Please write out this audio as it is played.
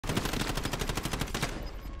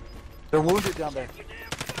They're wounded down there.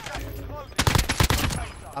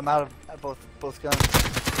 I'm out of both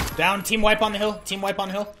guns. Down. Team wipe on the hill. Team wipe on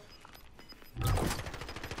the hill.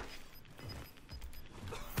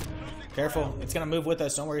 Careful. It's gonna move with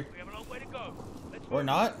us. Don't worry. Or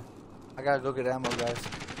not. I gotta go get ammo, guys.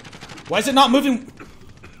 Why is it not moving?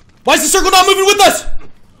 Why is the circle not moving with us?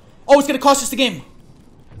 Oh, it's gonna cost us the game.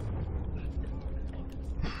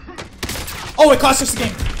 Oh, it cost us the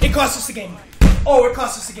game. It cost us the game. Oh, it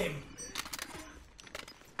cost us the game.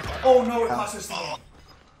 Oh no, it cost us the game.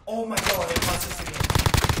 Oh my god, it cost us the game.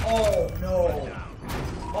 Oh no.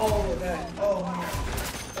 Oh that. Oh no.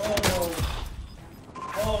 Oh no.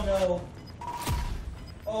 Oh no.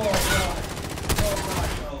 Oh god. Oh god,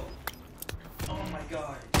 no. Oh my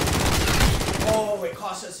god. Oh, it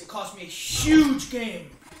cost me a huge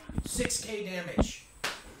game. 6k damage.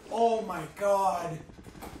 Oh my god.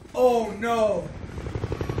 Oh no.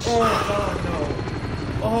 Oh god, no.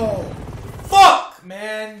 Oh. Fuck,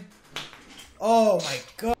 man. Oh my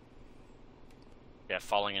god. Yeah,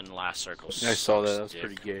 falling in the last circle. I saw that. That was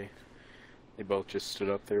pretty gay. They both just stood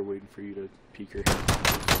up there waiting for you to peek your head.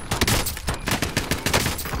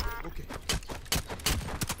 Okay.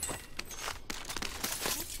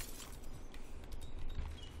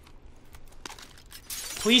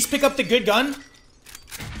 Please pick up the good gun.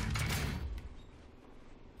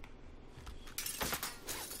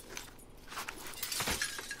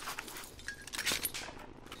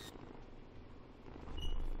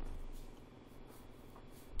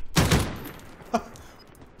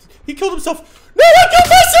 He killed himself. No, I killed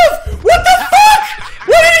myself! What the fuck?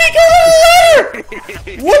 What did he kill in the ladder?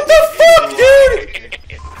 What the fuck,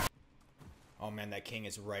 dude? Oh man, that king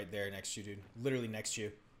is right there next to you, dude. Literally next to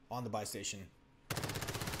you. On the buy station.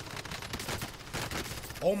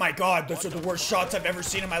 Oh my god, those are the worst shots I've ever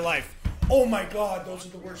seen in my life. Oh my god, those are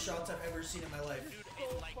the worst shots I've ever seen in my life.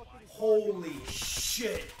 Holy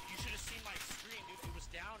shit. You should have seen my screen, dude. It was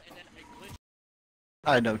down and then it glitched.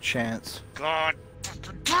 I had no chance. God.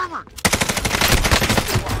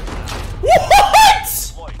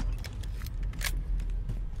 What?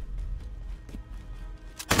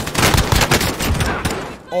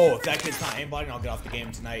 Oh, if that kid's not aimbotting, I'll get off the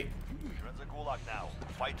game tonight. You're in the gulag now.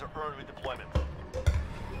 Fight to earn redeployment.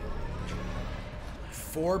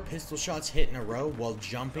 4 pistol shots hit in a row while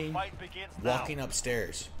jumping, Fight begins now. walking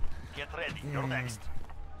upstairs. Get ready. You're next.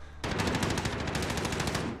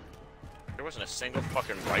 There wasn't a single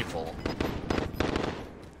fucking rifle.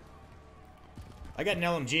 I got an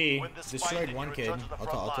LMG, Win this fight destroyed and one you kid. return to the I'll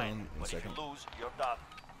front tell line. him in a But second. if you lose, you're done.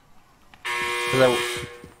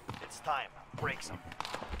 It's time. Break some.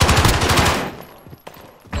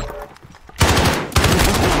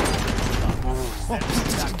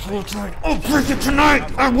 I'll break it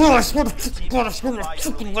tonight! I will! I swear to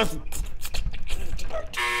fucking life!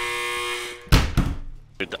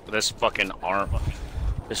 Dude, this fucking arm,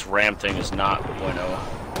 this ram thing is not bueno.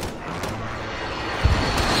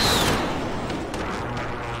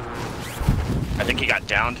 I think he got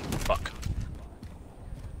downed. Fuck.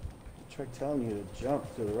 Tried telling you to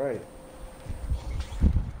jump to the right.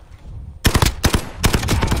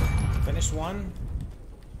 Finished one.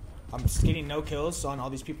 I'm just getting no kills on all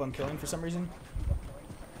these people I'm killing for some reason.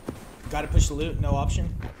 Gotta push the loot, no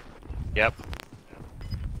option. Yep.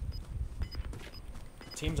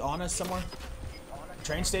 Team's on us somewhere.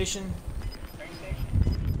 Train station.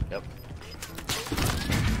 Yep.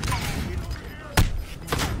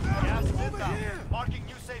 Gas is inbound. Marking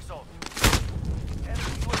new safe zone. Enemy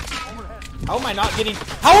UAV overhead. How am I not getting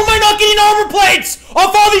armor plates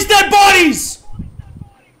off all these dead bodies?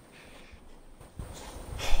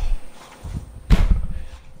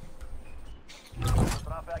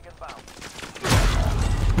 Drop back inbound.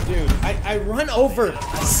 Dude, I run over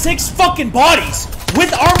 6 fucking bodies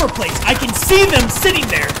with armor plates. I can see them sitting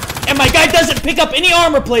there, and my guy doesn't pick up any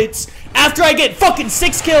armor plates after I get fucking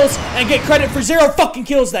 6 kills and get credit for 0 fucking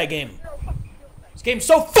kills that game. This game's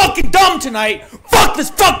so fucking dumb tonight. Fuck this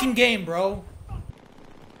fucking game, bro.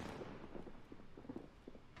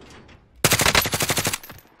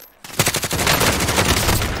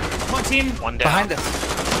 Come on, team. One down. Behind us.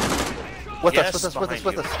 With Yes, us. behind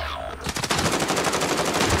you.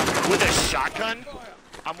 With a shotgun?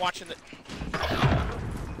 I'm watching the...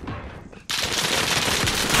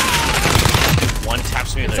 One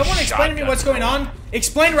taps me with a shotgun. Someone explain to me what's going on.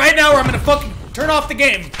 Explain right now or I'm gonna fucking turn off the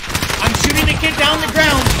game. I'm shooting the kid down the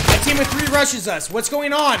ground. A team of 3 rushes us. What's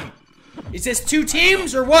going on? Is this 2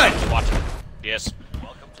 teams or what? Watch it. Yes.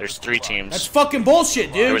 There's 3 teams. That's fucking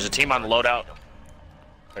bullshit, There dude. was a team on loadout.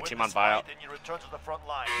 A Win team on this fight buyout. and you return to the front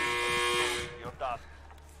line. You're done.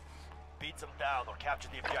 Beat them down or capture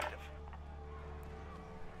the objective.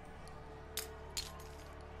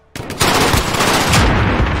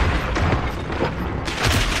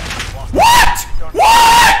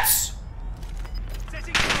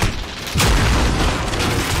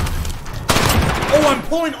 I'm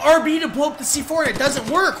pulling RB to blow up the C4 and it doesn't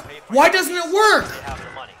work. Why doesn't it work? They have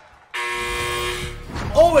the money.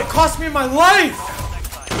 Oh, it cost me my life.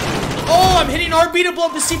 Oh, I'm hitting RB to blow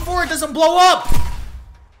up the C4. It doesn't blow up.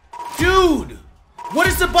 Dude, what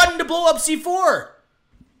is the button to blow up C4?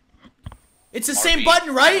 It's the same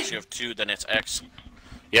button, right? Unless you have 2, then it's X.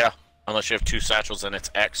 Yeah, unless you have 2 satchels, then it's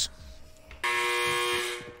X.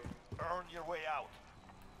 Earn your way out.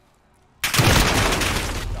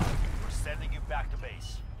 We're sending you back to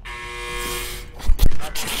base.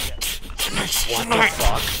 What the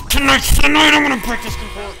fuck? Tonight, I'm gonna break this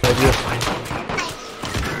controller.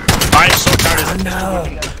 I'm so tired of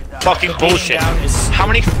this fucking bullshit. How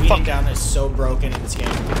many fucking down is so broken in this game.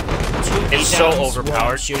 It's so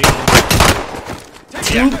overpowered. Shooting.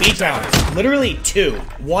 2 beatdowns. Literally 2.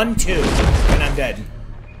 1, 2. And I'm dead.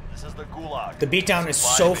 This is the gulag. The beatdown is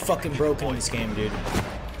so fucking broken in this game, dude.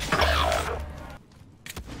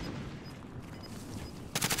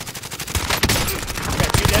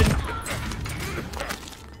 Got 2 dead.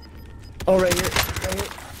 Oh, right here. Right here.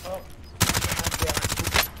 Oh.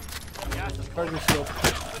 Target shield.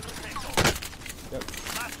 Yep.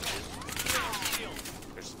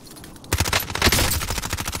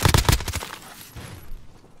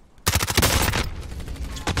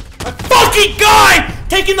 Fucking guy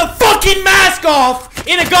taking the fucking mask off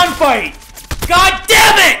in a gunfight. God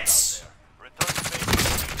damn it!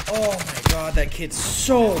 Oh my god, that kid's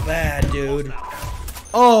so bad, dude.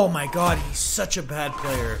 Oh my god, he's such a bad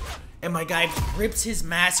player. And my guy rips his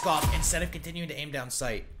mask off instead of continuing to aim down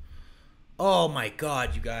sight. Oh my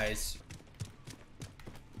god, you guys.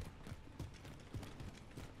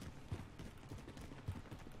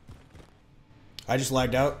 I just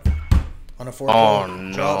lagged out on a 4 Oh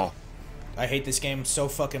no. I hate this game so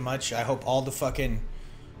fucking much. I hope all the fucking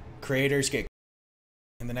creators get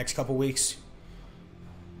in the next couple weeks.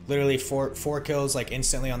 Literally four kills like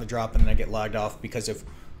instantly on the drop, and then I get logged off because of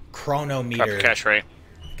chronometer. Cash ray.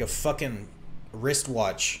 Like a fucking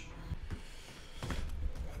wristwatch.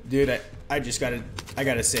 Dude, I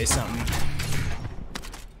gotta say something.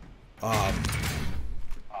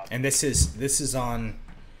 And this is on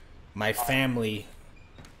my family,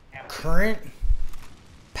 current,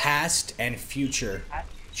 past, and future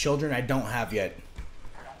children I don't have yet.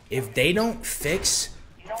 If they don't fix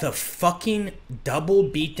the fucking double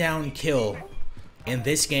beatdown kill in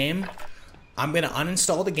this game, I'm gonna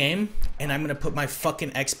uninstall the game and I'm gonna put my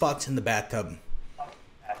fucking Xbox in the bathtub.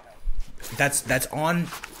 That's on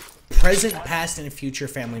present, past, and future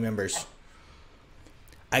family members.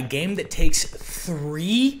 A game that takes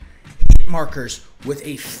 3 hit markers with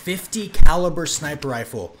a 50 caliber sniper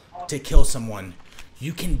rifle to kill someone.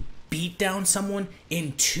 You can beat down someone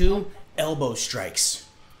in 2 elbow strikes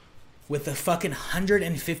with a fucking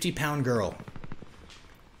 150-pound girl.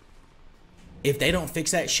 If they don't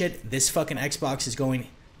fix that shit, this fucking Xbox is going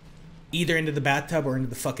either into the bathtub or into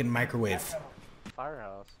the fucking microwave.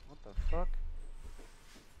 Firehouse. What the fuck?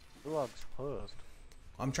 Gulag's closed.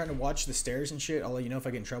 I'm trying to watch the stairs and shit. I'll let you know if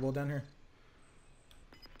I get in trouble down here.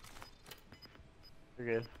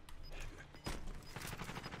 You're good.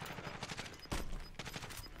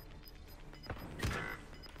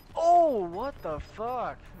 Oh, what the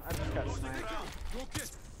fuck? I just got sniped.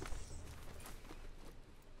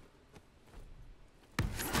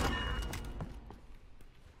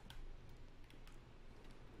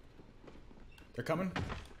 They're coming.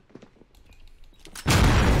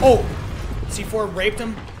 Oh! C4 raped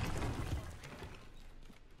him.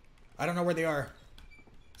 I don't know where they are.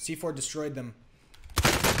 C4 destroyed them.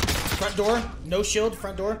 Front door. No shield.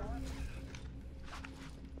 Front door.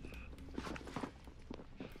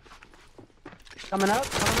 Coming up.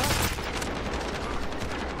 Coming up.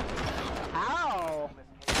 Ow!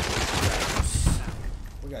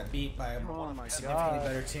 We got beat by a Oh my significantly god.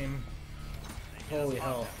 better team. Holy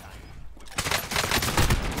hell.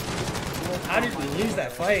 How did we lose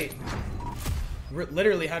that fight?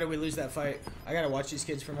 Literally, how did we lose that fight? I gotta watch these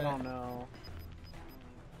kids for a I minute. don't know.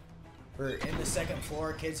 We're in the second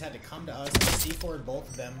floor. Kids had to come to us and C4'd both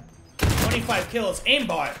of them. 25 kills.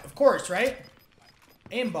 Aimbot, of course, right?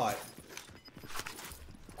 Aimbot.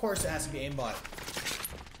 Of course it has to be aimbot.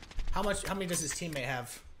 How many does his teammate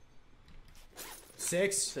have?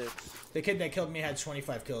 6? 6. The kid that killed me had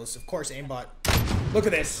 25 kills. Of course aimbot. Look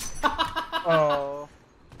at this. Oh.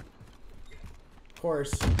 Of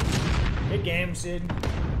course. Good games, dude.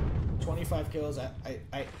 25 kills.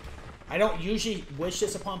 I don't usually wish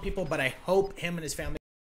this upon people, but I hope him and his family.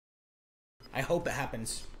 I hope it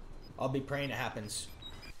happens. I'll be praying it happens.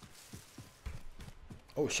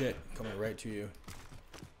 Oh shit, coming right to you.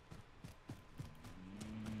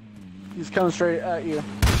 He's coming straight at you.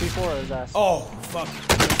 C4 his ass. Oh, fuck.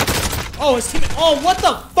 Oh, his team. Oh, what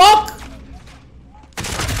the fuck?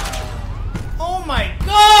 Oh my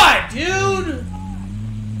god, dude!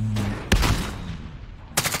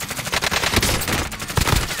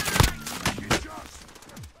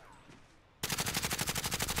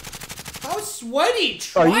 How sweaty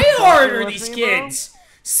tryhard are these kids?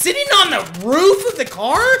 Sitting on the roof of the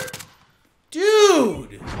car?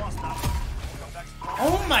 Dude!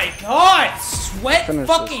 Oh my god! Sweat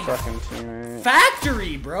fucking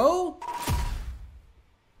factory, bro!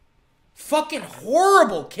 Fucking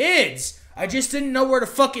horrible kids! I just didn't know where to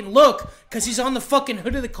fucking look because he's on the fucking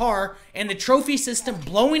hood of the car and the trophy system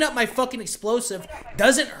blowing up my fucking explosive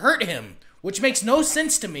doesn't hurt him, which makes no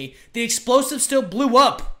sense to me. The explosive still blew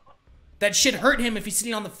up. That shit hurt him if he's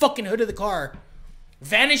sitting on the fucking hood of the car.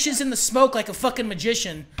 Vanishes in the smoke like a fucking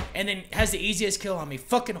magician and then has the easiest kill on me.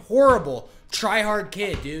 Fucking horrible tryhard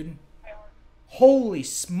kid, dude. Holy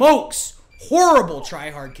smokes. Horrible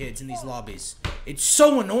tryhard kids in these lobbies. It's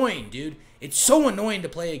so annoying, dude. It's so annoying to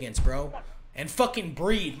play against, bro. And fucking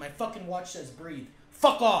breathe. My fucking watch says breathe.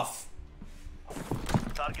 Fuck off.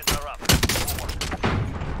 Targets are up.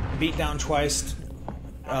 Beat down twice.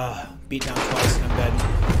 Beat down twice and I'm dead.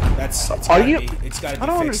 It's Are gotta you? be, it's gotta be I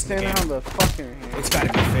don't fixed in the understand game. how the fucking. It's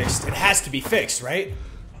gotta be fixed. It has to be fixed, right?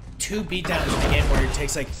 2 beatdowns in the game where it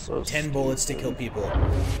takes like 10 bullets to kill people.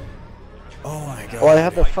 Oh my god. Well, I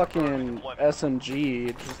had the fucking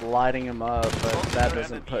SMG just lighting him up, but that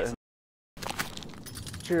doesn't put him.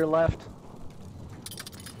 To your left.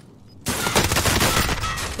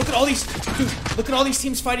 Look at all these, dude, look at all these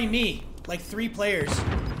teams fighting me. Like 3 players.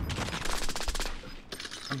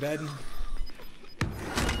 I'm dead.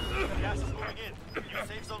 Gas is moving in. New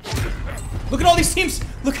safe zone moving. Look at all these teams.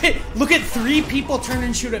 Look at 3 people turn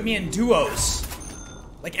and shoot at me in duos.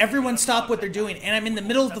 Like everyone stop what they're doing and I'm in the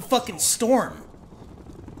middle of the fucking storm.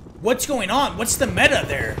 What's going on? What's the meta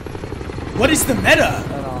there? What is the meta?